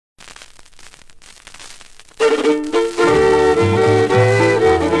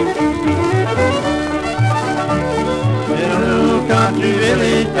Country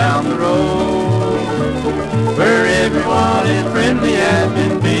village down the road, where everyone is friendly as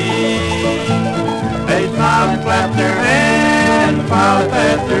can be. They smile and clap their hands while they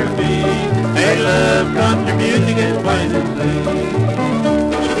pat their feet. They love country music, it's plain to see.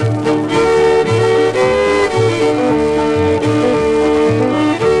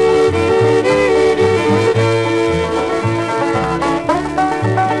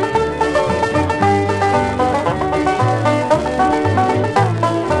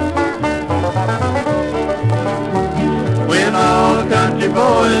 Country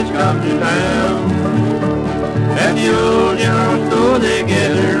boys come to town, at the old general store they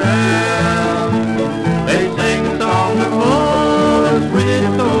gather round. They sing a song of full of sweet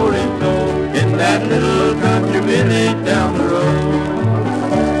story told in that little country village down the road.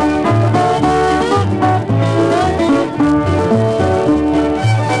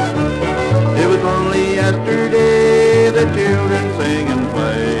 It was only yesterday the children sing and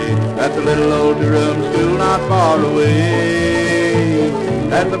play at the little old Jerome school not far away.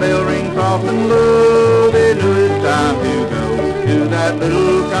 As the bell rings soft and low, they knew it's time to go to that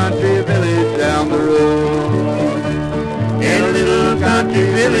little country village down the road. In a little country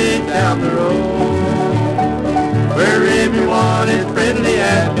village down the road, where everyone is friendly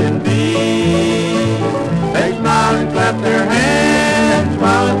as can be. They smile and clap their hands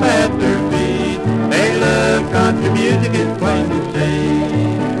while they pat their feet. They love country music, it's plain to see.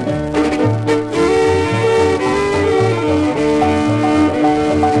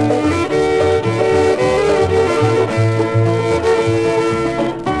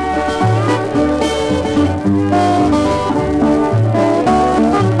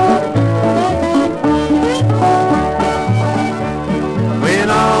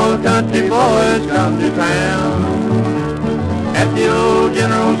 Country boys come to town, at the old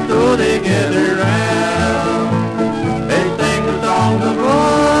general store